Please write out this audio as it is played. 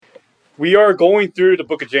We are going through the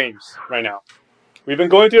book of James right now. We've been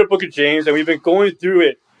going through the book of James, and we've been going through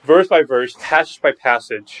it verse by verse, passage by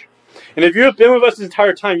passage. And if you've been with us this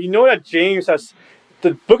entire time, you know that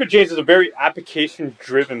the book of James is a very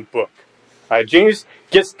application-driven book. James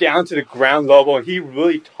gets down to the ground level, and he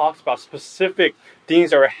really talks about specific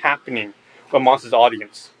things that are happening amongst his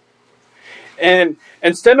audience. And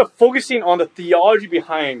instead of focusing on the theology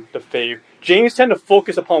behind the faith, James tends to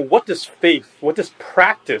focus upon what this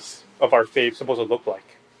practice of our faith is supposed to look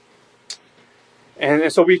like.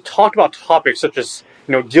 And so we talked about topics such as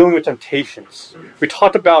dealing with temptations. We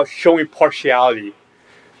talked about showing partiality,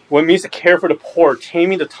 what it means to care for the poor,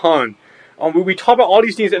 taming the tongue. We talk about all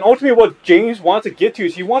these things, and ultimately what James wants to get to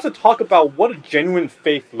is he wants to talk about what a genuine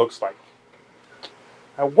faith looks like.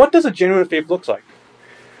 What does a genuine faith look like?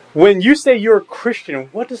 When you say you're a Christian,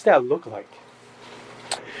 what does that look like?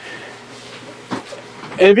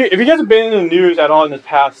 And if you guys have been in the news at all in the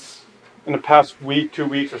past week, 2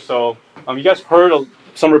 weeks or so, you guys heard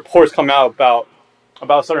some reports come out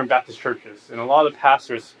about Southern Baptist churches, and a lot of the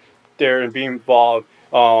pastors there being involved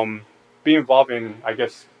in, I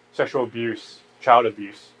guess, sexual abuse, child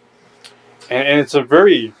abuse, and it's a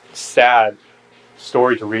very sad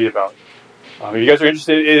story to read about. If you guys are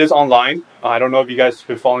interested, it is online. I don't know if you guys have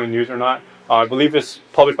been following the news or not. I believe it's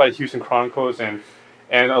published by the Houston Chronicles, and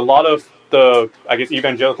a lot of the, I guess,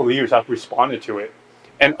 evangelical leaders have responded to it.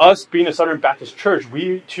 And us being a Southern Baptist church,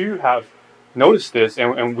 we too have noticed this,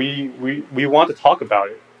 and we want to talk about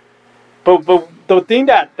it. But the thing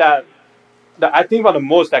that I think about the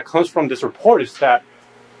most that comes from this report is that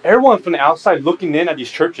everyone from the outside looking in at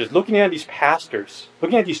these churches, looking in at these pastors,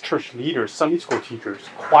 looking at these church leaders, Sunday school teachers,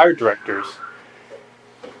 choir directors,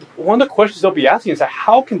 one of the questions they'll be asking is that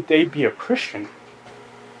how can they be a Christian?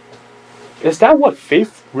 Is that what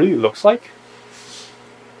faith really looks like?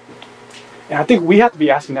 And I think we have to be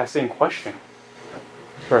asking that same question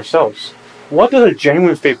for ourselves. What does a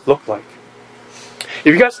genuine faith look like? If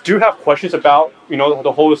you guys do have questions about,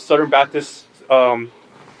 the whole Southern Baptist,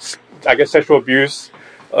 sexual abuse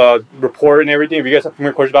report and everything, if you guys have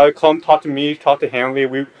more questions about it, come talk to me, talk to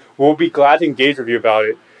Hanley. We'll be glad to engage with you about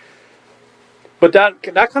it. But that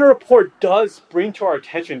kind of report does bring to our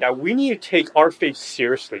attention that we need to take our faith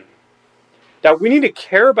seriously. That we need to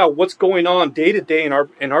care about what's going on day to day in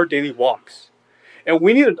our daily walks. And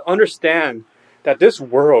we need to understand that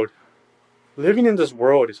living in this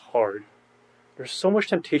world is hard. There's so much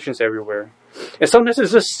temptations everywhere. And sometimes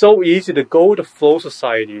it's just so easy to go with the flow of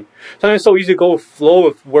society. Sometimes it's so easy to go with the flow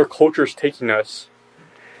of where culture is taking us.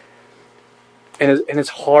 And it's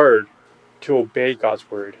hard to obey God's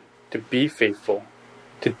word, to be faithful,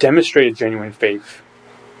 to demonstrate a genuine faith.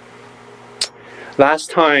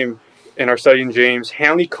 Last time in our study in James,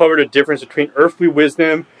 Hanley covered the difference between earthly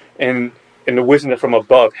wisdom and the wisdom that's from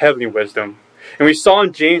above, heavenly wisdom. And we saw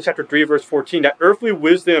in James chapter 3, verse 14, that earthly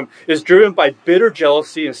wisdom is driven by bitter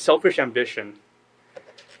jealousy and selfish ambition.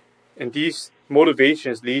 And these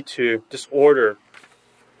motivations lead to disorder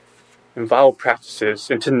and vile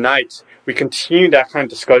practices. And tonight, we continue that kind of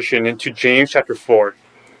discussion into James chapter 4,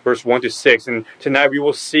 verse 1 to 6. And tonight we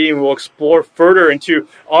will see and we will explore further into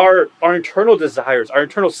our internal desires, our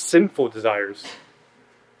internal sinful desires.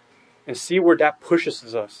 And see where that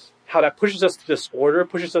pushes us. How that pushes us to disorder,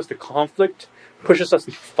 pushes us to conflict, pushes us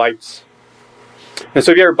to fights. And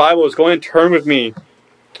so if you have your Bibles, go ahead and turn with me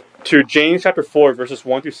to James chapter 4, verses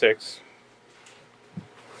 1 through 6.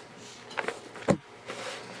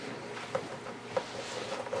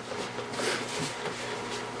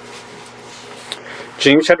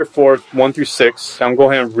 James chapter 4, 1 through 6. I'm going to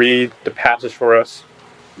go ahead and read the passage for us.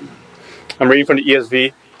 I'm reading from the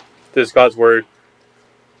ESV. This is God's word.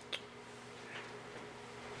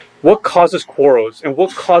 What causes quarrels and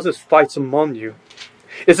what causes fights among you?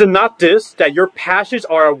 Is it not this, that your passions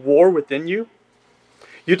are at war within you?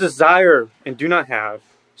 You desire and do not have,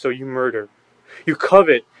 so you murder. You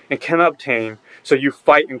covet and cannot obtain, so you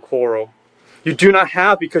fight and quarrel. You do not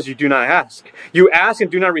have because you do not ask. You ask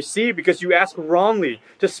and do not receive because you ask wrongly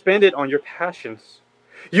to spend it on your passions.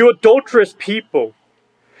 You adulterous people,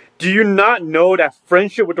 do you not know that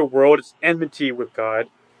friendship with the world is enmity with God?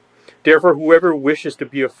 Therefore, whoever wishes to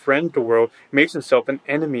be a friend of the world makes himself an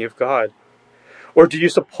enemy of God. Or do you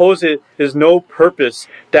suppose it is no purpose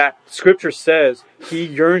that Scripture says he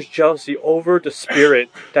yearns jealousy over the Spirit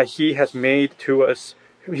that he has made to us,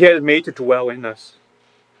 he has made to dwell in us?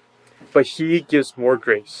 But he gives more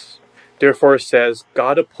grace. Therefore it says,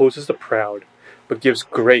 God opposes the proud, but gives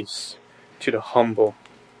grace to the humble.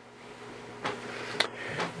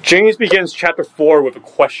 James begins chapter 4 with a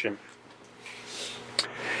question.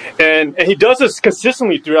 And he does this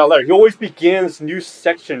consistently throughout the letter. He always begins new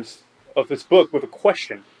sections of this book with a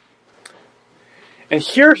question. And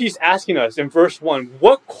here he's asking us in verse 1,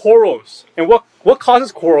 what quarrels and what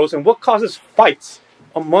causes quarrels and what causes fights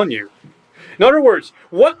among you? In other words,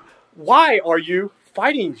 why are you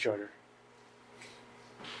fighting each other?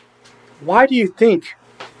 Why do you think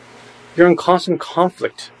you're in constant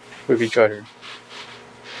conflict with each other?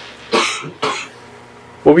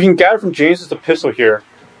 What we can gather from James' epistle here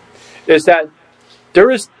is that there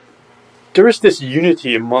is this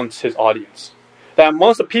unity amongst his audience. That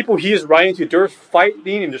amongst the people he is writing to, there's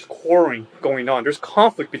fighting and there's quarreling going on. There's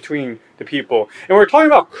conflict between the people. And we're talking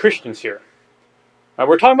about Christians here.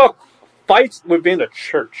 We're talking about fights within the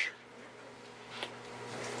church.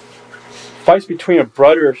 Fights between a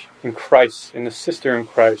brother in Christ and a sister in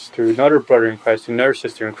Christ, to another brother in Christ, to another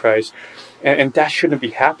sister in Christ. And that shouldn't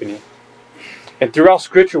be happening. And throughout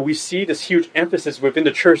Scripture, we see this huge emphasis within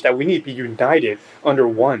the church that we need to be united under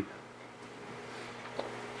one.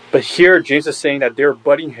 But here, James is saying that they're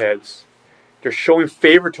butting heads. They're showing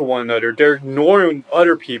favor to one another. They're ignoring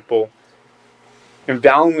other people and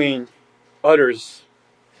valuing others.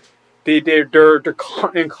 They're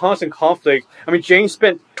in constant conflict. I mean, James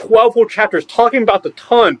spent 12 whole chapters talking about the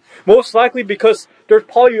tongue, most likely because there's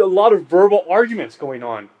probably a lot of verbal arguments going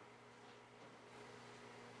on.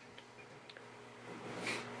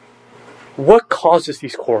 What causes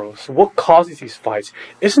these quarrels? What causes these fights?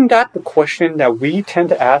 Isn't that the question that we tend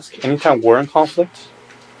to ask anytime we're in conflict?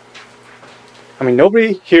 I mean,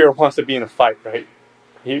 nobody here wants to be in a fight, right?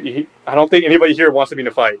 I don't think anybody here wants to be in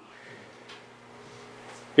a fight.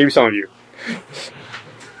 Maybe some of you.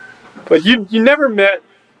 But you never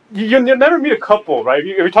meet a couple, right?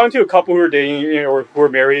 If you're talking to a couple who are dating or who are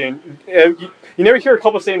married, and you never hear a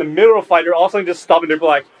couple say in the middle of a fight, they're all of a sudden just stop and they're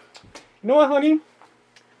like, you know what, honey?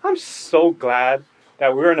 I'm so glad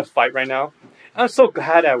that we're in a fight right now. I'm so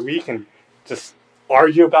glad that we can just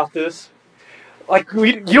argue about this. Like,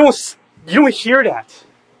 you don't hear that.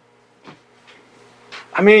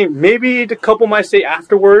 I mean, maybe the couple might say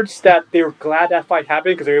afterwards that they were glad that fight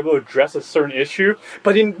happened because they were able to address a certain issue,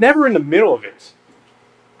 but never in the middle of it.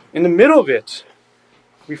 In the middle of it,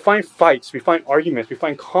 we find fights, we find arguments, we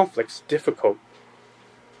find conflicts difficult.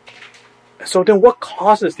 So then what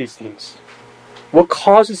causes these things? What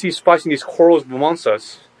causes these fights and these quarrels amongst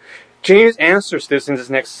us? James answers this in this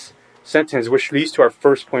next sentence, which leads to our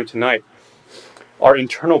first point tonight. Our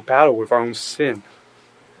internal battle with our own sin.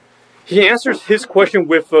 He answers his question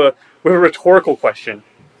with a rhetorical question.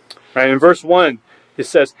 Right? In verse 1, it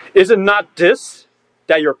says, is it not this,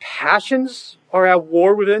 that your passions are at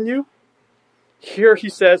war within you? Here he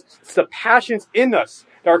says, it's the passions in us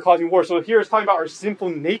that are causing war. So here it's talking about our sinful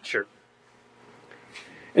nature.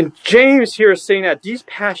 And James here is saying that these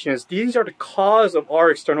passions, these are the cause of our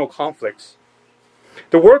external conflicts.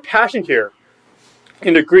 The word passion here,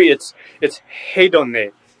 in the Greek, it's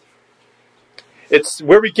hedone. It's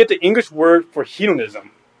where we get the English word for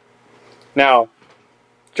hedonism. Now,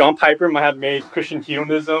 John Piper might have made Christian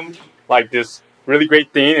hedonism like this really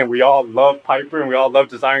great thing, and we all love Piper, and we all love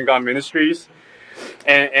Desiring God Ministries.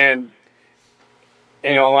 And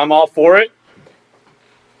you know, I'm all for it.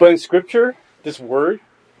 But in Scripture, this word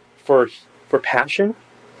for passion,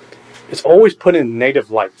 it's always put in a negative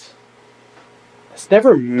light. It's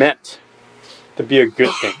never meant to be a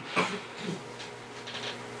good thing.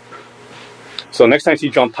 So next time you see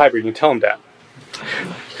John Piper, you can tell him that.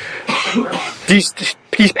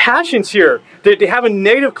 These passions here, they have a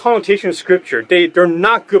negative connotation in Scripture. They're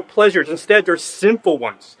not good pleasures. Instead, they're sinful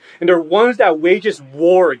ones. And they're ones that wages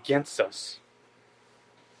war against us.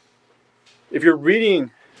 If you're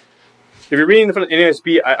reading from the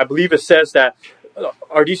NASB, I believe it says that,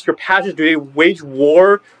 are these your passions? Do they wage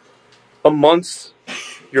war amongst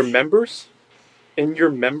your members? In your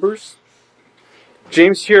members?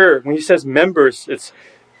 James here, when he says members,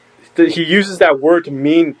 he uses that word to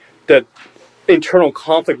mean the internal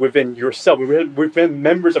conflict within yourself, within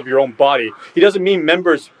members of your own body. He doesn't mean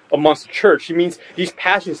members amongst the church. He means these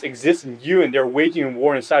passions exist in you and they're waging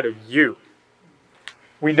war inside of you.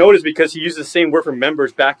 We know this because he used the same word for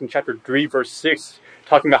members back in chapter 3, verse 6,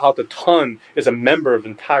 talking about how the tongue is a member of the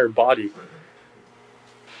entire body.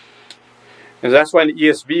 And that's why in the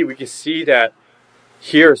ESV we can see that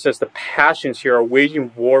here it says the passions here are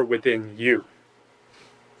waging war within you.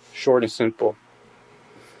 Short and simple.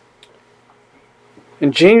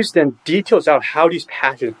 And James then details out how these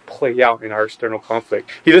passions play out in our external conflict.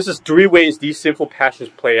 He lists 3 ways these sinful passions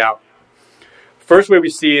play out. First way we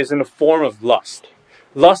see is in the form of lust.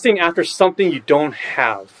 Lusting after something you don't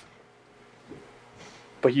have,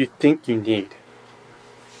 but you think you need.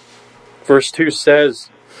 Verse 2 says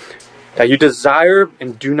that you desire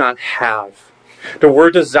and do not have. The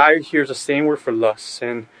word desire here is the same word for lust.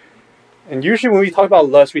 And usually when we talk about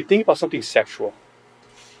lust, we think about something sexual.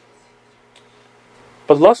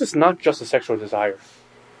 But lust is not just a sexual desire.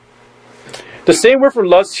 The same word for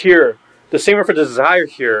lust here, the same word for desire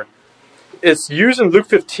here, is used in Luke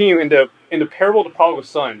 15 in the parable of the prodigal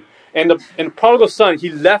son. And the prodigal son, he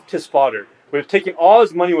left his father with taking all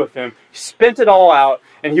his money with him. He spent it all out,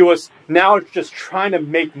 and he was now just trying to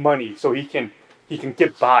make money so he can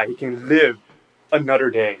get by. He can live another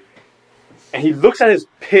day. And he looks at his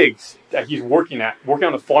pigs that he's working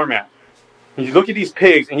on the farm at. And he looks at these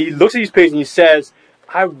pigs, and he says,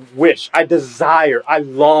 I wish, I desire, I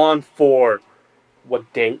long for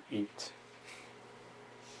what they eat.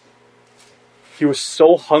 He was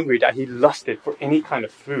so hungry that he lusted for any kind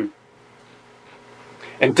of food.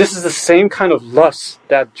 And this is the same kind of lust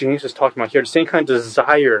that James is talking about here, the same kind of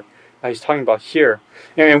desire that he's talking about here.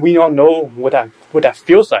 And we all know what that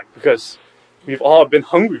feels like, because we've all been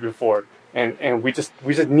hungry before, and we just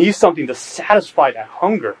need something to satisfy that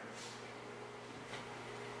hunger.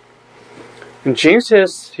 And James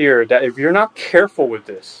says here that if you're not careful with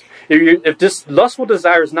this, if this lustful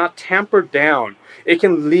desire is not tampered down, it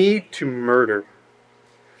can lead to murder.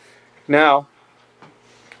 Now,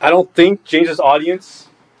 I don't think James's audience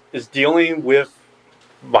is dealing with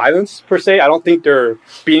violence per se. I don't think they're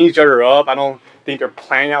beating each other up. I don't think they're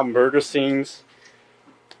planning out murder scenes.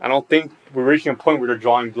 I don't think we're reaching a point where they're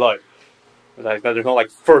drawing blood. There's no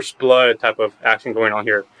first blood type of action going on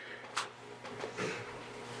here.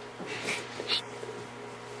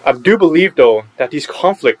 I do believe, though, that there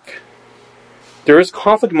is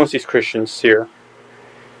conflict amongst these Christians here.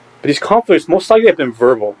 But these conflicts most likely have been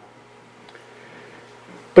verbal.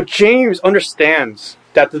 But James understands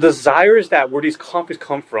that the desires where these conflicts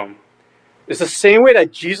come from is the same way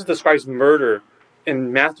that Jesus describes murder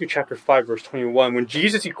in Matthew chapter 5, verse 21. When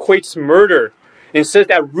Jesus equates murder and says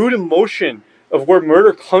that root emotion of where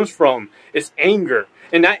murder comes from is anger.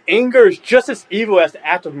 And that anger is just as evil as the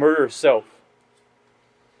act of murder itself.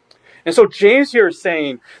 And so James here is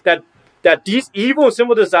saying that these evil and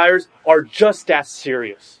sinful desires are just that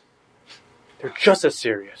serious. They're just as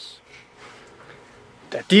serious.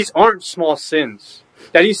 That these aren't small sins.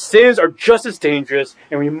 That these sins are just as dangerous,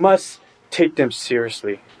 and we must take them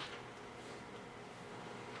seriously.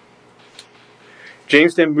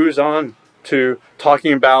 James then moves on to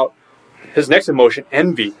talking about his next emotion,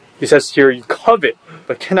 envy. He says here, you covet,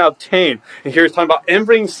 but cannot obtain. And here he's talking about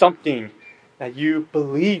envying something that you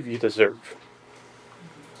believe you deserve.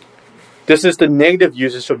 This is the negative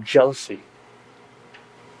usage of jealousy.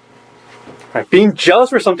 Right? Being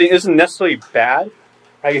jealous for something isn't necessarily bad.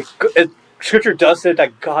 Right? Scripture does say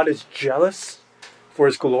that God is jealous for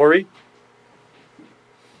His glory.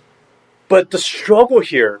 But the struggle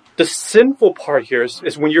here, the sinful part here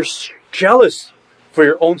is when you're jealous for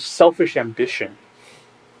your own selfish ambition.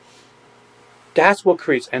 That's what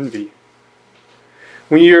creates envy.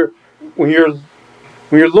 When you're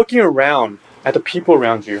looking around at the people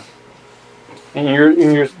around you,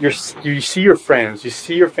 and you see your friends, you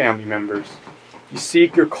see your family members, you see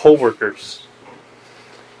your coworkers,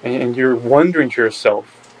 and you're wondering to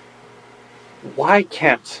yourself, why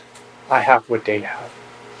can't I have what they have?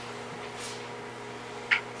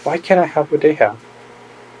 Why can't I have what they have?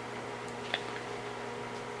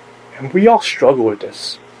 And we all struggle with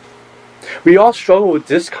this. We all struggle with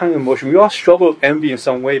this kind of emotion. We all struggle with envy in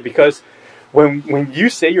some way, because when you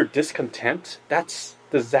say you're discontent, that's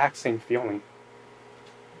the exact same feeling.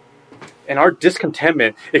 And our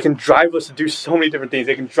discontentment, it can drive us to do so many different things.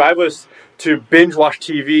 It can drive us to binge watch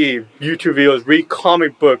TV, YouTube videos, read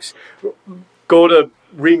comic books, go to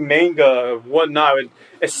read manga, whatnot.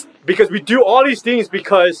 It's because we do all these things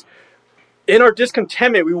because in our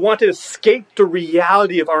discontentment, we want to escape the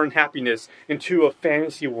reality of our unhappiness into a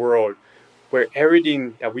fantasy world where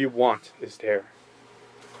everything that we want is there.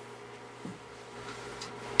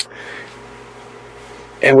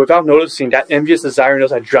 And without noticing, that envious desire in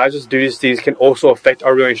us that drives us to do these things can also affect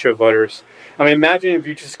our relationship with others. I mean, imagine if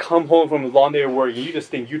you just come home from a long day of work and you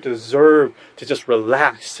just think you deserve to just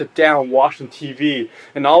relax, sit down, watch some TV,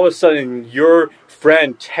 and all of a sudden your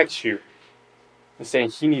friend texts you and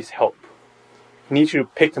saying he needs help. He needs you to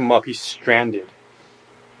pick him up. He's stranded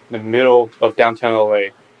in the middle of downtown LA.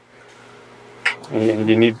 And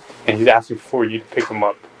he's asking for you to pick him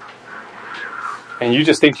up. And you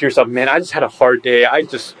just think to yourself, man, I just had a hard day. I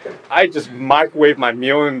just microwaved my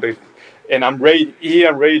meal and I'm ready to eat.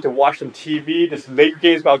 I'm ready to watch some TV. This Laker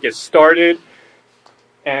game's about to get started.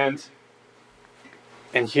 And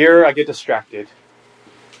here I get distracted.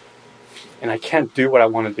 And I can't do what I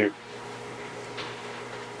want to do.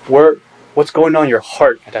 What's going on in your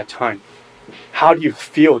heart at that time? How do you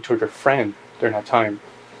feel toward your friend during that time?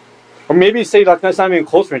 Or maybe say like that's not even a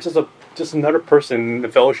close friend, just another person in the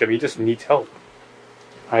fellowship. He just needs help.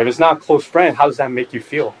 Right? If it's not a close friend, how does that make you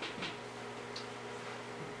feel?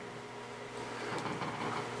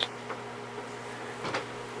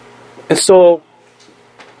 And so,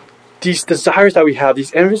 these desires that we have,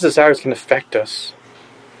 these envious desires can affect us.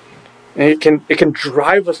 And it can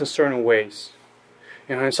drive us in certain ways.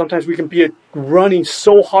 And sometimes we can be running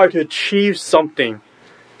so hard to achieve something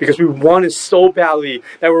because we want it so badly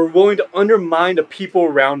that we're willing to undermine the people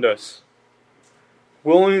around us.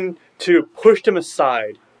 Willing to push them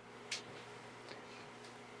aside.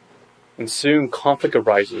 And soon conflict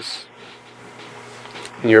arises.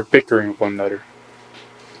 And you're bickering with one another.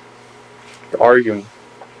 You're arguing.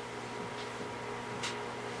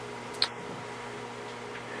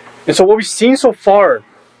 And so what we've seen so far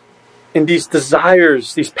in these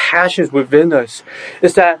desires, these passions within us,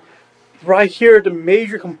 is that right here, the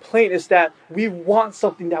major complaint is that we want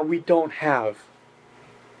something that we don't have.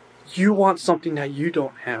 You want something that you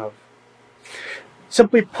don't have.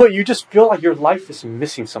 Simply put, you just feel like your life is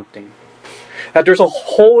missing something. That there's a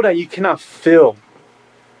hole that you cannot fill.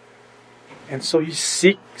 And so you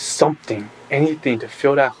seek something, anything to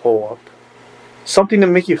fill that hole up. Something to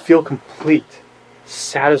make you feel complete,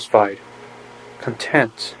 satisfied,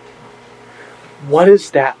 content. What is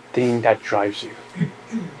that thing that drives you?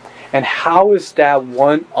 And how is that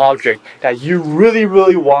one object that you really,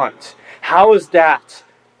 really want? How is that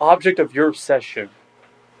object of your obsession?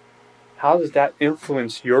 How does that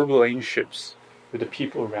influence your relationships with the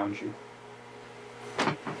people around you?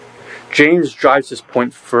 James drives this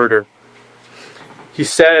point further. He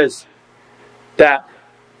says that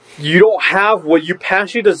you don't have what you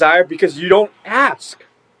passionately desire because you don't ask.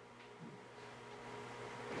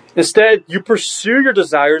 Instead, you pursue your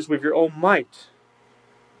desires with your own might,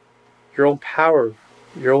 your own power,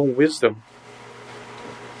 your own wisdom.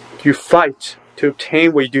 You fight to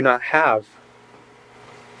obtain what you do not have.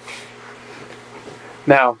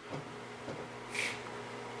 Now,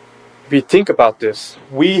 if you think about this,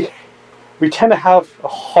 we tend to have a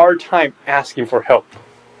hard time asking for help.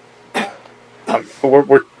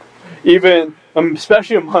 We're even,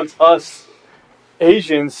 especially amongst us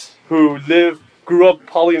Asians who grew up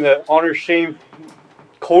probably in the honor-shame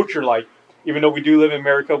culture, like, even though we do live in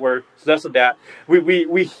America where it's less of that,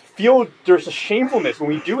 we feel there's a shamefulness when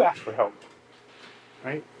we do ask for help.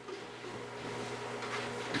 Right?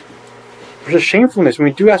 There's a shamefulness when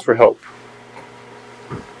we do ask for help.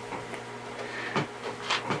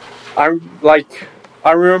 I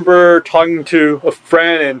remember talking to a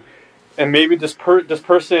friend and maybe this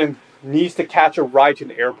person needs to catch a ride to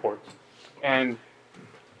the airport. And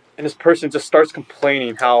this person just starts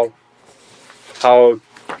complaining how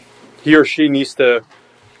he or she needs to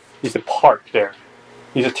park there.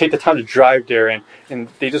 Needs to take the time to drive there, and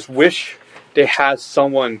they just wish they had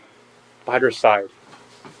someone by their side.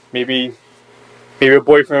 Maybe a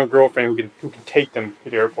boyfriend or girlfriend who can take them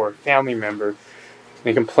to the airport, a family member.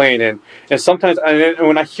 They complain, and sometimes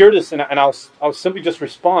when I hear this, and I'll simply just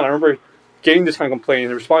respond. I remember getting this kind of complaint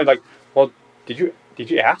and responding like, "Well, did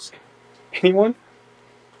you ask anyone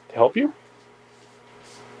to help you?"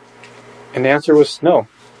 And the answer was no.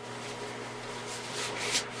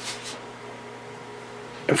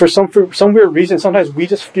 And for some weird reason, sometimes we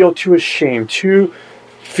just feel too ashamed,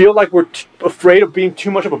 feel like we're afraid of being too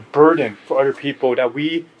much of a burden for other people that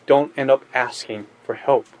we don't end up asking for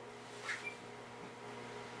help.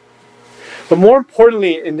 But more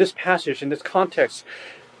importantly, in this passage, in this context,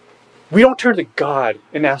 we don't turn to God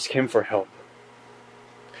and ask Him for help.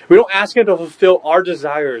 We don't ask Him to fulfill our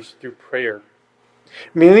desires through prayer,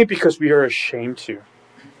 mainly because we are ashamed to.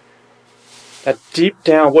 That deep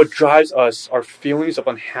down, what drives us are feelings of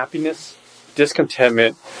unhappiness,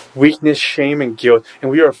 discontentment, weakness, shame, and guilt,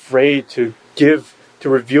 and we are afraid to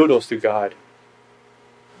reveal those to God.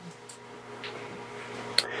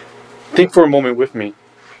 Think for a moment with me.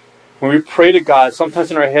 When we pray to God, sometimes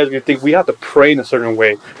in our heads we think we have to pray in a certain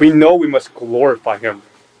way. We know we must glorify Him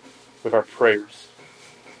with our prayers.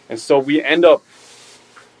 And so we end up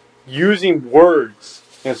using words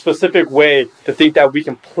in a specific way to think that we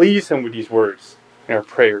can please Him with these words in our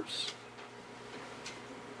prayers.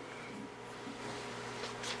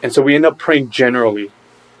 And so we end up praying generally,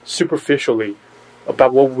 superficially,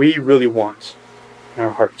 about what we really want in our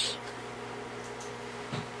hearts.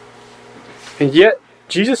 And yet,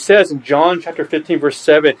 Jesus says in John chapter 15, verse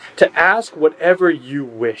 7, to ask whatever you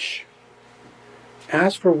wish.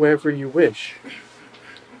 Ask for whatever you wish.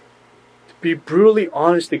 To be brutally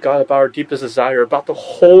honest to God about our deepest desire, about the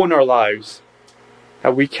hole in our lives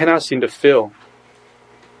that we cannot seem to fill.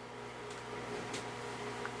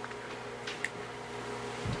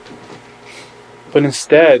 But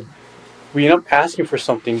instead, we end up asking for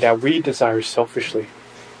something that we desire selfishly.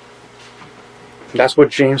 And that's what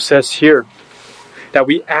James says here. That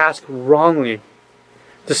we ask wrongly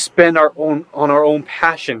to spend on our own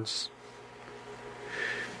passions.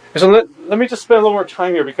 And so let me just spend a little more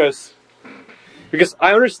time here because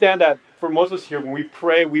I understand that for most of us here, when we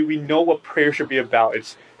pray, we know what prayer should be about.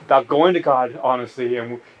 It's about going to God honestly,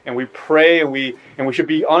 and we pray, and we should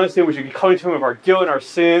be honest, and we should be coming to Him of our guilt and our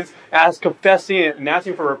sins, confessing and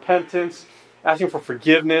asking for repentance, asking for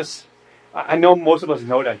forgiveness. I know most of us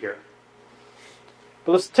know that here.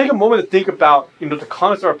 But let's take a moment to think about the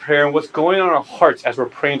context of our prayer and what's going on in our hearts as we're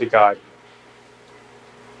praying to God.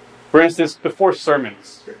 For instance, before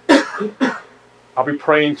sermons, I'll be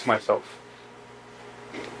praying to myself.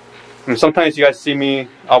 And sometimes you guys see me,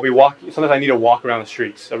 I'll be walking, sometimes I need to walk around the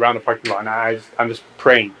streets, around the parking lot, and I'm just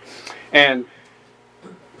praying. And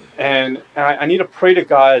I need to pray to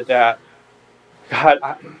God that,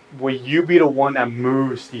 God, will you be the one that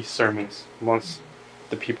moves these sermons amongst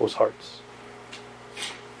the people's hearts?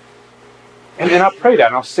 And then I'll pray that,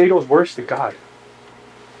 and I'll say those words to God.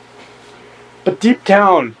 But deep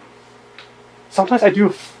down, sometimes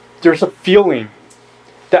there's a feeling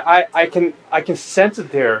that I can sense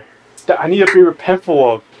it there, that I need to be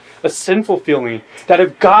repentful of, a sinful feeling, that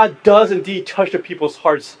if God does indeed touch the people's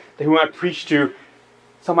hearts that whom I preach to,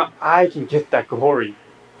 somehow I can get that glory,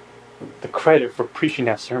 the credit for preaching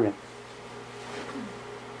that sermon.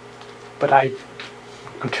 But I'm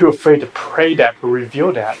too afraid to pray that or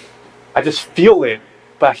reveal that. I just feel it,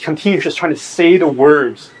 but I continue just trying to say the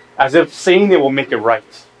words as if saying it will make it right.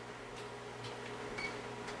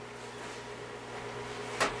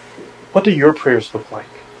 What do your prayers look like?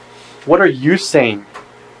 What are you saying?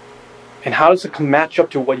 And how does it match up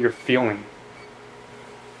to what you're feeling?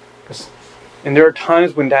 And there are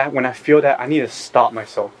times when I feel that I need to stop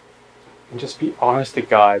myself and just be honest to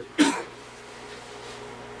God.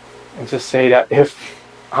 And just say that if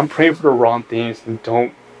I'm praying for the wrong things, then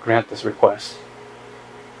don't grant this request.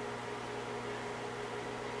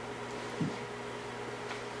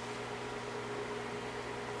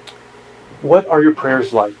 What are your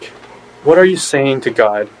prayers like? What are you saying to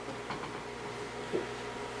God?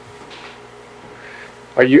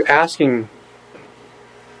 Are you asking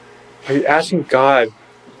God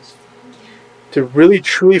to really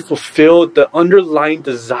truly fulfill the underlying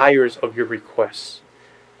desires of your requests?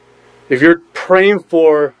 If you're praying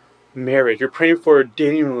for marriage, you're praying for a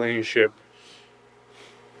dating relationship,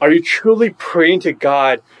 are you truly praying to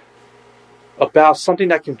God about something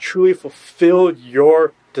that can truly fulfill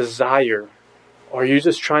your desire? Or are you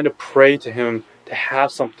just trying to pray to Him to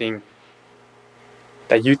have something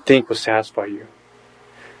that you think will satisfy you?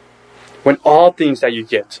 When all things that you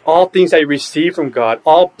get, all things that you receive from God,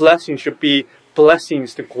 all blessings should be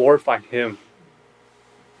blessings to glorify Him.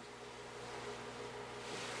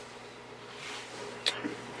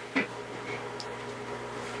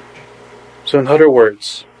 So in other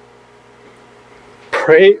words,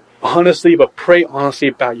 pray honestly, but pray honestly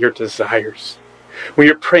about your desires. When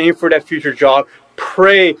you're praying for that future job,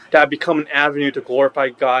 pray that become an avenue to glorify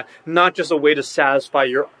God, not just a way to satisfy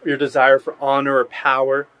your desire for honor or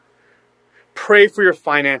power. Pray for your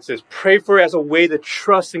finances. Pray for it as a way to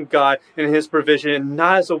trust in God and His provision, and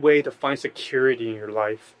not as a way to find security in your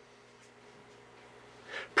life.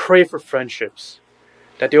 Pray for friendships,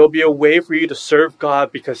 that there will be a way for you to serve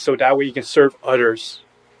God so that way you can serve others,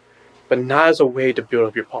 but not as a way to build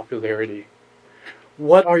up your popularity.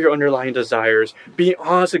 What are your underlying desires? Be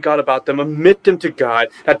honest with God about them. Admit them to God,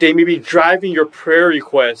 that they may be driving your prayer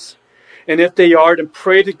requests. And if they are, then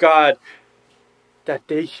pray to God that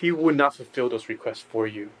He would not fulfill those requests for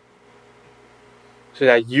you. So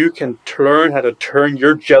that you can learn how to turn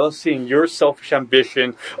your jealousy and your selfish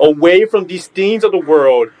ambition away from these things of the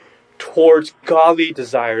world towards godly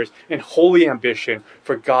desires and holy ambition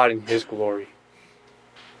for God and His glory.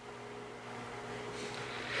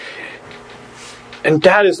 And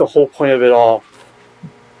that is the whole point of it all.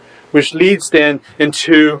 Which leads then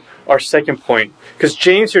into our second point. Because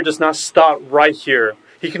James here does not stop right here.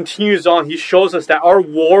 He continues on. He shows us that our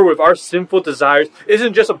war with our sinful desires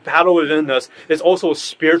isn't just a battle within us. It's also a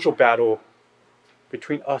spiritual battle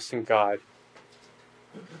between us and God.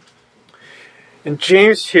 And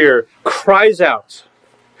James here cries out.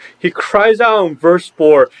 He cries out in verse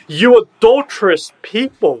 4, "You adulterous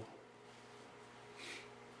people!"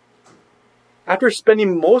 After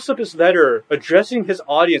spending most of his letter addressing his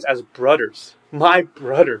audience as brothers, my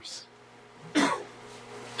brothers,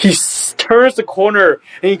 he turns the corner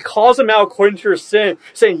and he calls them out according to their sin,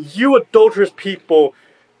 saying, "You adulterous people."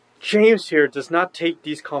 James here does not take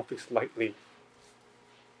these conflicts lightly.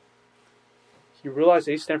 he realized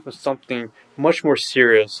they stand for something much more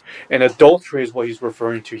serious. And adultery is what he's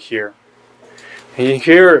referring to here. And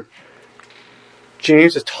here,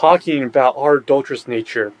 James is talking about our adulterous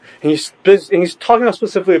nature. And he's talking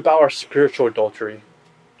specifically about our spiritual adultery.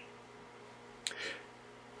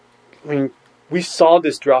 I mean, we saw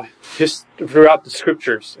this throughout the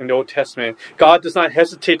scriptures in the Old Testament. God does not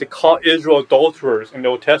hesitate to call Israel adulterers in the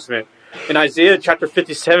Old Testament. In Isaiah chapter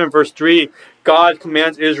 57, verse 3, God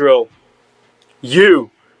commands Israel,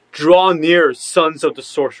 "You draw near, sons of the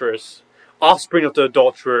sorceress, offspring of the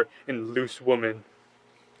adulterer and loose woman."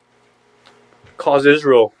 Calls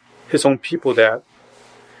Israel, his own people, that.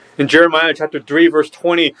 In Jeremiah chapter 3, verse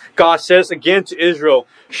 20, God says again to Israel,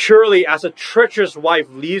 "Surely as a treacherous wife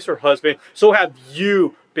leaves her husband, so have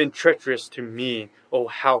you been treacherous to me, O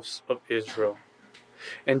house of Israel."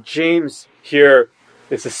 And James here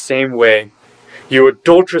is the same way. "You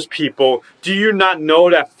adulterous people, do you not know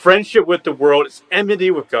that friendship with the world is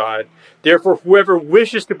enmity with God? Therefore, whoever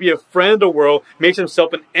wishes to be a friend of the world makes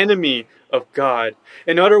himself an enemy of God."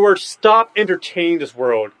 In other words, stop entertaining this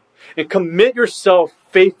world and commit yourself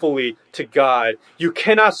faithfully to God. You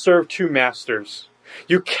cannot serve two masters.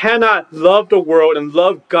 You cannot love the world and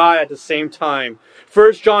love God at the same time.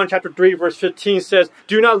 1 John chapter 3, verse 15 says,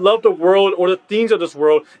 "Do not love the world or the things of this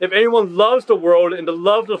world. If anyone loves the world, and the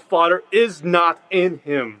love of the Father is not in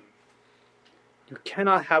him." You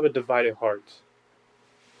cannot have a divided heart.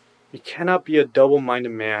 You cannot be a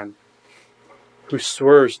double-minded man who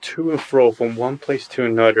swerves to and fro from one place to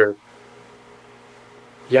another.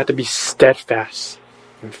 You have to be steadfast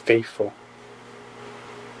and faithful.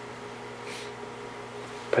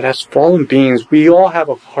 But as fallen beings, we all have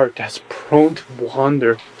a heart that's prone to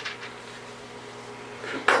wander.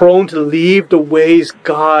 Prone to leave the ways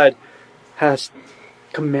God has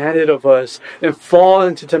commanded of us and fall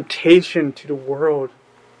into temptation to the world.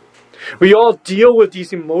 We all deal with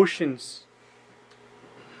these emotions.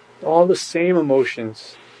 All the same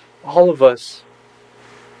emotions. All of us.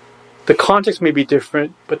 The context may be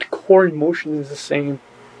different, but the core emotion is the same.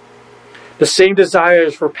 The same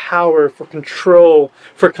desires for power, for control,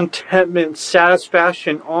 for contentment,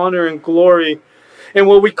 satisfaction, honor, and glory. And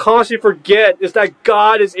what we constantly forget is that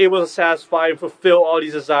God is able to satisfy and fulfill all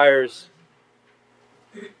these desires.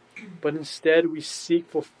 But instead, we seek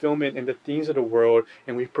fulfillment in the things of the world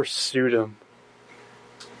and we pursue them.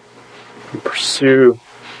 We pursue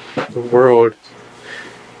the world.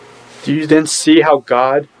 Do you then see how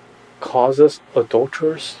God calls us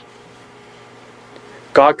adulterers?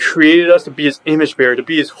 God created us to be His image bearer, to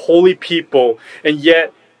be His holy people, and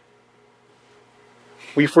yet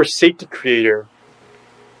we forsake the Creator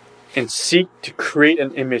and seek to create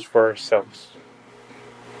an image for ourselves.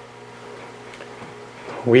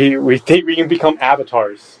 We think we can become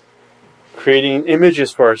avatars, creating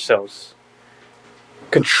images for ourselves,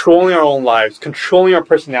 controlling our own lives, controlling our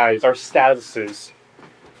personalities, our statuses,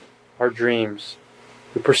 our dreams.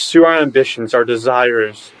 We pursue our ambitions, our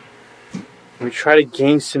desires. We try to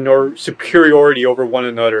gain superiority over one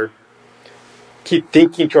another. Keep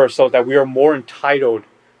thinking to ourselves that we are more entitled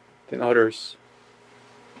than others.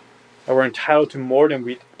 That we're entitled to more than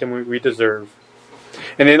we deserve.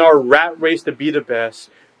 And in our rat race to be the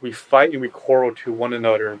best, we fight and we quarrel to one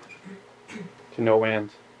another to no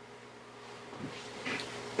end.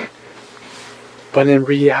 But in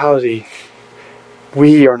reality,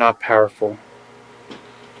 we are not powerful.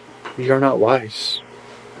 We are not wise.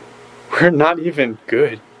 We're not even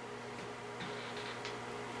good.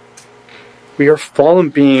 We are fallen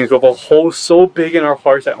beings with a hole so big in our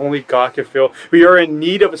hearts that only God can fill. We are in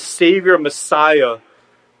need of a Savior, a Messiah,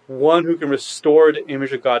 one who can restore the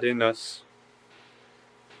image of God in us.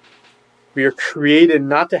 We are created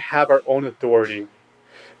not to have our own authority,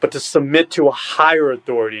 but to submit to a higher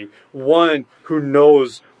authority, one who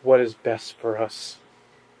knows what is best for us.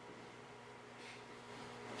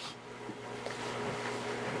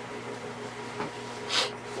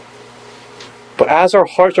 But as our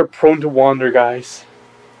hearts are prone to wander, guys,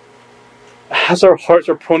 as our hearts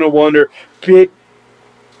are prone to wander,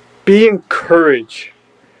 be encouraged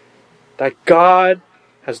that God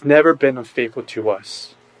has never been unfaithful to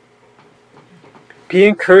us. Be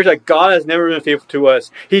encouraged that God has never been faithful to us.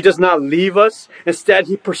 He does not leave us. Instead,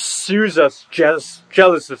 He pursues us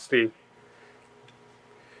jealously.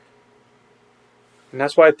 And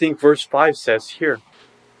that's what I think verse 5 says here.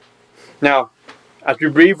 Now, as we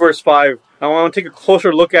read verse 5, I want to take a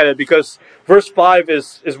closer look at it because verse 5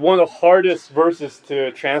 is one of the hardest verses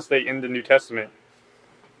to translate in the New Testament.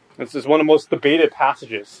 This is one of the most debated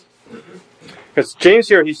passages. Because James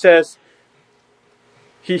here, he says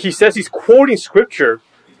he's quoting scripture,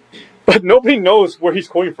 but nobody knows where he's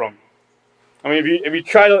quoting from. I mean,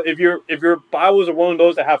 if your Bibles are one of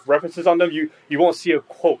those that have references on them, you won't see a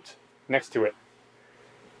quote next to it.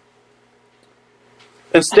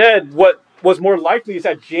 Instead, what was more likely is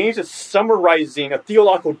that James is summarizing a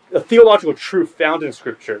theological truth found in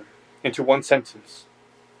Scripture into one sentence.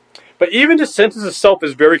 But even the sentence itself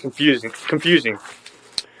is very confusing.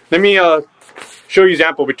 Let me show you an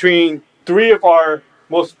example between three of our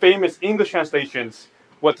most famous English translations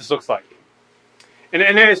what this looks like. In the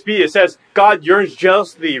NASB, it says, God yearns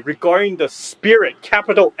jealously regarding the Spirit,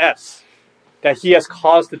 capital S, that He has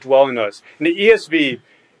caused to dwell in us. In the ESV,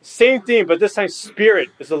 same thing, but this time Spirit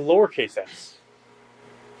is a lowercase s.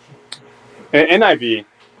 In the NIV,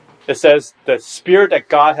 it says, the Spirit that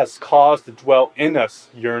God has caused to dwell in us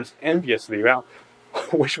yearns enviously. Well,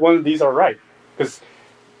 which one of these are right? Because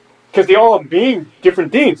they all mean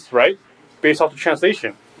different things, right? Based off the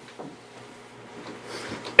translation.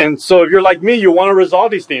 And so if you're like me, you want to resolve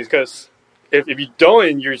these things, because if you don't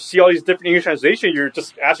and you see all these different English translations, you're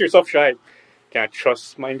just asking yourself, can I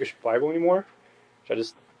trust my English Bible anymore? Should I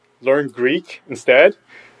just learn Greek instead?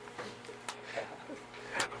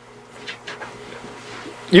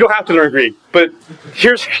 You don't have to learn Greek, but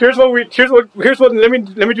here's what let me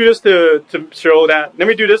do this to show that. Let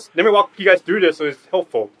me walk you guys through this so it's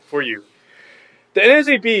helpful for you. The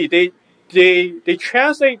NASB, they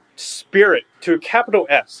translate Spirit to capital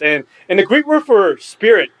S, and the Greek word for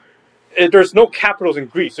Spirit, there's no capitals in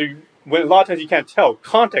Greek, so a lot of times you can't tell.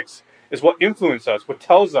 Context is what influences us, what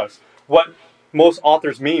tells us what most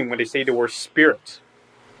authors mean when they say the word Spirit.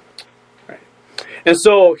 Right. And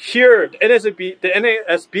so here, the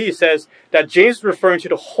NASB says that James is referring to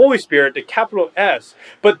the Holy Spirit, the capital S,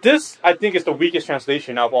 but this, I think, is the weakest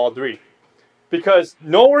translation out of all three, because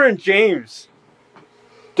nowhere in James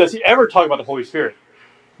does he ever talk about the Holy Spirit.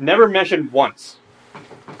 Never mentioned once.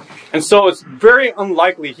 And so it's very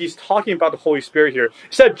unlikely he's talking about the Holy Spirit here.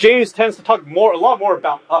 Instead, James tends to talk a lot more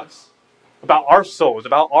about us, about our souls,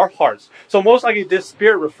 about our hearts. So most likely this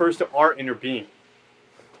Spirit refers to our inner being.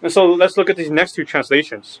 And so let's look at these next two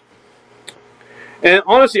translations. And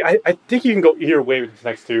honestly, I think you can go either way with these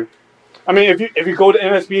next two. I mean, if you go to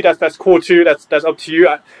NSB, that's cool too. That's up to you.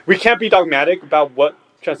 We can't be dogmatic about what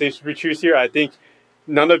translation we choose here. I think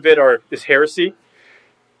none of it is heresy.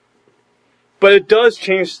 But it does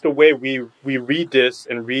change the way we read this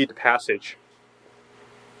and read the passage.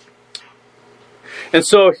 And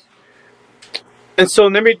so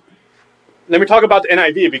let me talk about the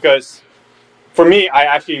NIV, because for me, I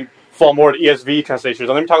actually fall more to ESV translations.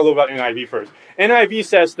 So let me talk a little about NIV first. NIV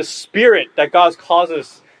says the Spirit that God has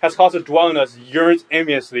caused to dwell in us yearns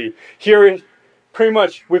enviously. Here, pretty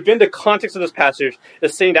much within the context of this passage,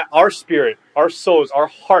 is saying that our spirit, our souls, our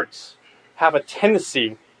hearts have a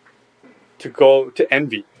tendency to go to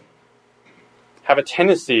envy, have a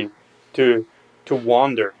tendency to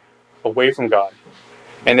wander away from God.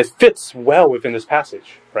 And it fits well within this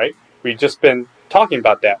passage, right? We've just been talking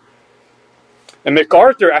about that. And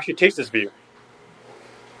MacArthur actually takes this view.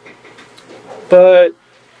 But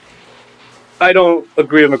I don't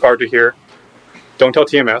agree with MacArthur here. Don't tell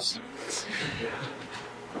TMS.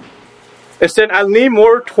 Instead, I lean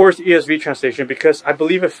more towards the ESV translation because I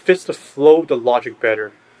believe it fits the flow of the logic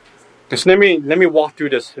better. And so let me walk through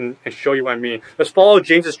this and show you what I mean. Let's follow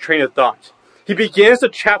James's train of thought. He begins the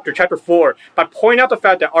chapter 4, by pointing out the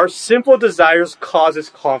fact that our sinful desires causes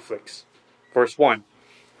conflicts. Verse 1.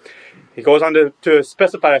 He goes on to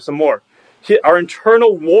specify that some more. Our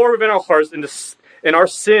internal war within our hearts and our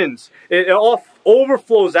sins, it all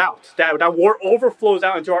overflows out. That war overflows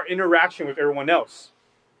out into our interaction with everyone else.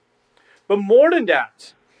 But more than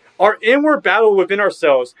that, our inward battle within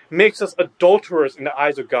ourselves makes us adulterers in the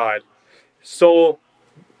eyes of God. So,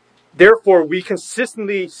 therefore, we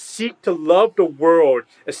consistently seek to love the world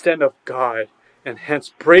instead of God, and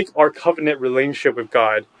hence break our covenant relationship with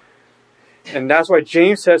God. And that's why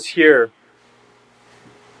James says here,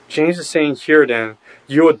 James is saying here then,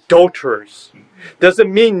 you adulterers. Does it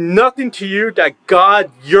mean nothing to you that God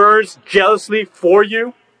yearns jealously for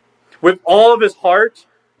you with all of his heart?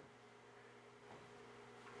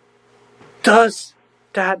 Does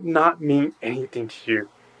that not mean anything to you?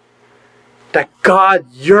 That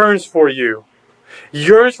God yearns for you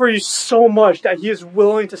so much that he is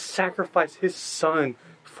willing to sacrifice his son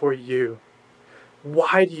for you.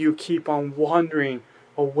 Why do you keep on wandering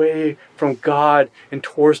away from God and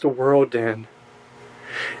towards the world then?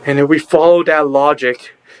 And if we follow that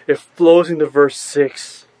logic, it flows into verse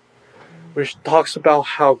 6, which talks about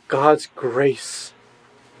how God's grace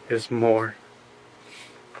is more.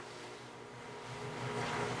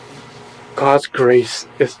 God's grace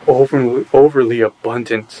is overly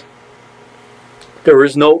abundant. There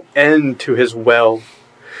is no end to his well.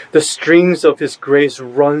 The streams of his grace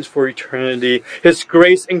runs for eternity. His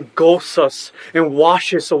grace engulfs us and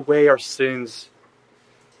washes away our sins.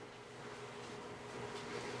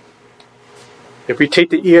 If we take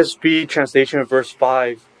the ESV translation of verse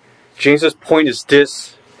 5, James's point is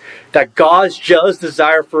this, that God's jealous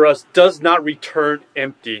desire for us does not return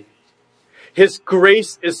empty. His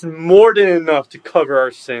grace is more than enough to cover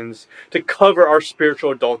our sins, to cover our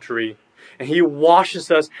spiritual adultery. And He washes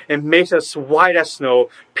us and makes us white as snow,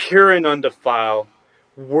 pure and undefiled,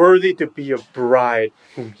 worthy to be a bride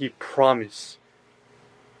whom He promised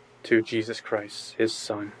to Jesus Christ, His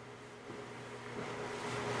Son.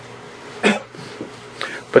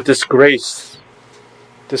 But this grace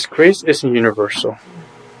isn't universal.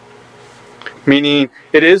 Meaning,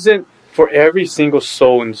 it isn't for every single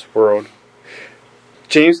soul in this world.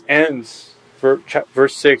 James ends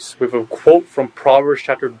verse 6 with a quote from Proverbs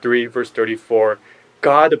chapter 3, verse 34.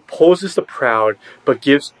 God opposes the proud, but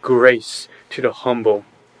gives grace to the humble.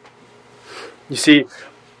 You see,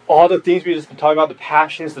 all the things we just been talking about, the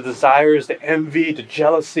passions, the desires, the envy, the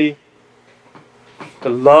jealousy, the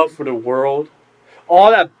love for the world,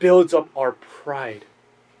 all that builds up our pride.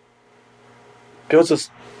 Builds us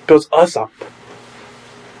up.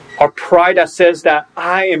 Our pride that says that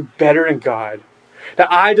I am better than God.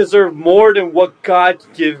 That I deserve more than what God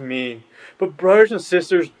gives me. But brothers and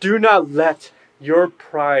sisters, do not let your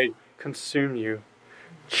pride consume you.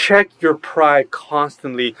 Check your pride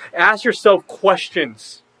constantly. Ask yourself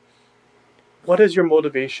questions. What is your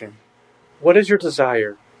motivation? What is your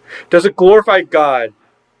desire? Does it glorify God?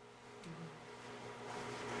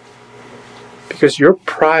 Because your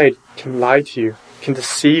pride can lie to you, can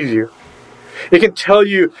deceive you. It can tell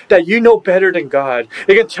you that you know better than God.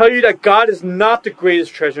 It can tell you that God is not the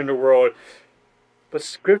greatest treasure in the world. But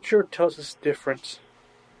Scripture tells us different.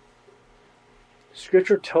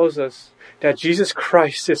 Scripture tells us that Jesus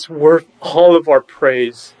Christ is worth all of our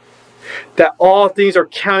praise. That all things are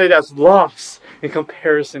counted as loss in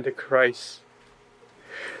comparison to Christ.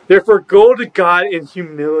 Therefore, go to God in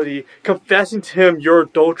humility, confessing to Him your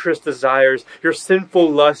adulterous desires, your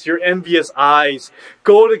sinful lusts, your envious eyes.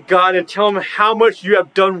 Go to God and tell Him how much you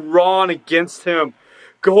have done wrong against Him.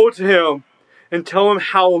 Go to Him and tell Him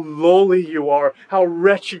how lowly you are, how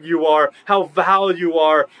wretched you are, how vile you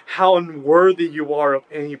are, how unworthy you are of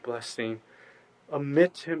any blessing.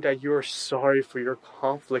 Admit to Him that you are sorry for your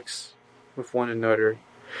conflicts with one another.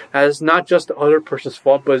 That is not just the other person's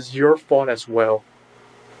fault, but it's your fault as well.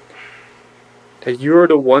 That you are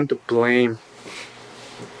the one to blame.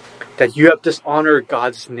 That you have dishonored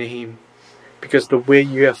God's name because the way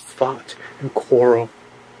you have fought and quarreled.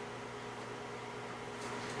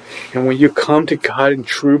 And when you come to God in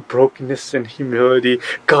true brokenness and humility,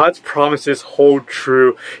 God's promises hold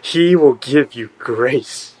true. He will give you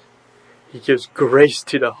grace. He gives grace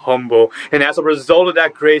to the humble. And as a result of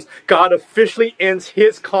that grace, God officially ends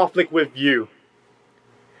His conflict with you.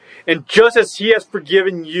 And just as He has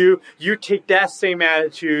forgiven you, you take that same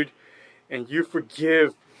attitude and you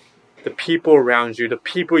forgive the people around you, the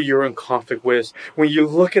people you're in conflict with. When you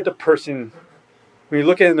look at another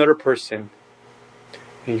person,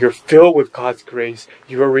 and you're filled with God's grace,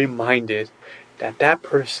 you are reminded that that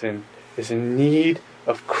person is in need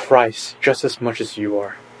of Christ just as much as you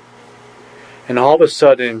are. And all of a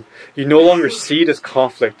sudden, you no longer see this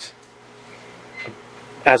conflict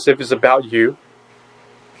as if it's about you,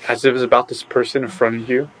 as if it's about this person in front of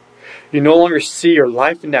you. You no longer see your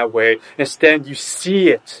life in that way. Instead, you see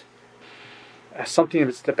it as something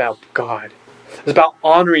that's about God. It's about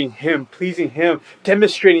honoring Him, pleasing Him,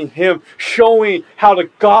 demonstrating Him, showing how the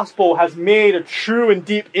gospel has made a true and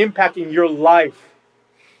deep impact in your life.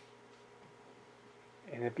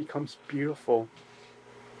 And it becomes beautiful.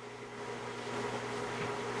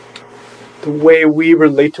 The way we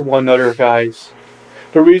relate to one another, guys.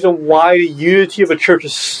 The reason why the unity of a church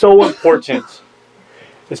is so important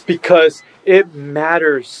is because it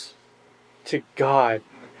matters to God.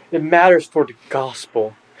 It matters for the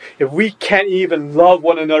gospel. If we can't even love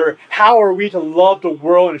one another, how are we to love the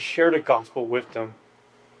world and share the gospel with them?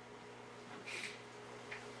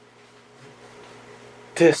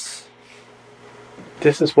 This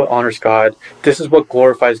is what honors God. This is what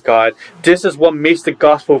glorifies God. This is what makes the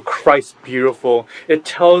gospel of Christ beautiful. It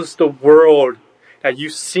tells the world that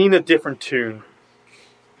you've seen a different tune.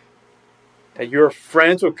 That you're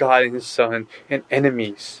friends with God and His Son and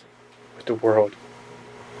enemies with the world.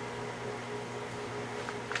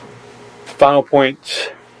 Final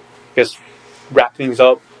point, I guess, wrap things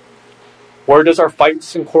up. Where does our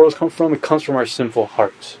fights and quarrels come from? It comes from our sinful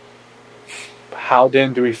hearts. How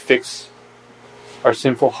then do we fix our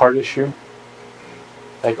sinful heart issue?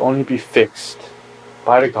 that can only be fixed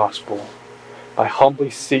by the gospel, by humbly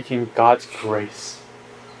seeking God's grace.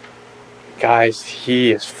 Guys,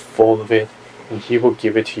 He is full of it, and He will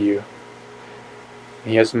give it to you.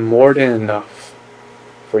 He has more than enough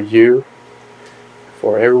for you,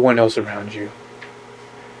 for everyone else around you.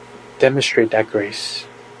 Demonstrate that grace.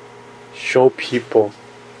 Show people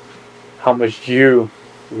how much you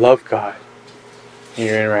love God in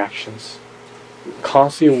your interactions.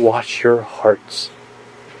 Constantly watch your hearts,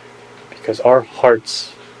 because our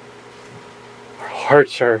hearts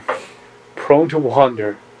are prone to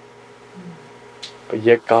wander, but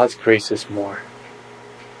yet God's grace is more.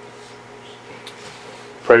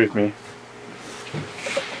 Pray with me.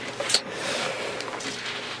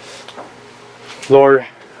 Lord,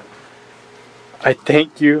 I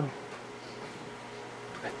thank you.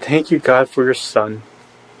 I thank you, God, for your Son.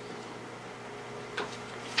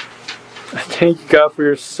 I thank you, God, for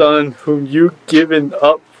your Son, whom you've given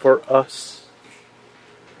up for us.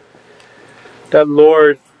 That,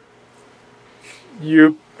 Lord,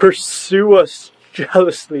 you pursue us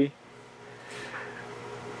jealously.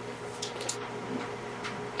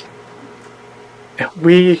 And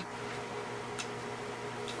we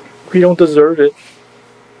don't deserve it.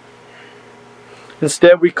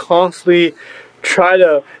 Instead, we constantly try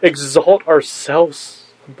to exalt ourselves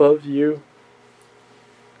above you.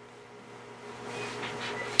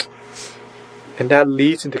 And that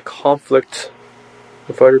leads into conflict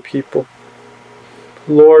with other people.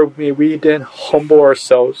 Lord, may we then humble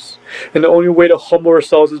ourselves. And the only way to humble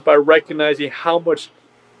ourselves is by recognizing how much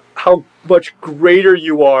greater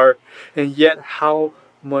you are, and yet how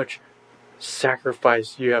much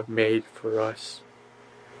sacrifice you have made for us.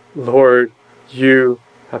 Lord, you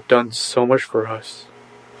have done so much for us.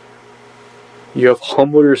 You have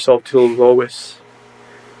humbled yourself to the lowest,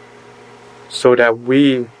 so that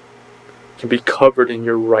we can be covered in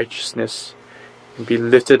your righteousness and be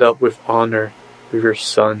lifted up with honor with your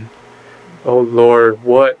Son. Oh Lord,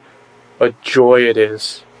 what a joy it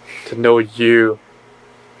is to know you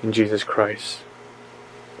in Jesus Christ.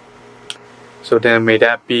 So then may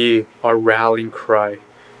that be our rallying cry.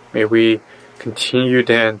 May we continue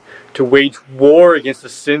then to wage war against the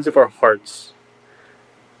sins of our hearts,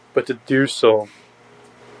 but to do so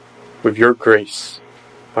with your grace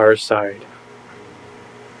by our side.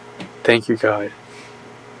 Thank you, God,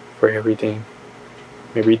 for everything.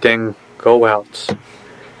 May we then go out and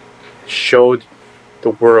show the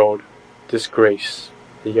world this grace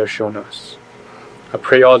that you have shown us. I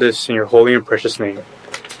pray all this in your holy and precious name.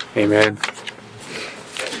 Amen.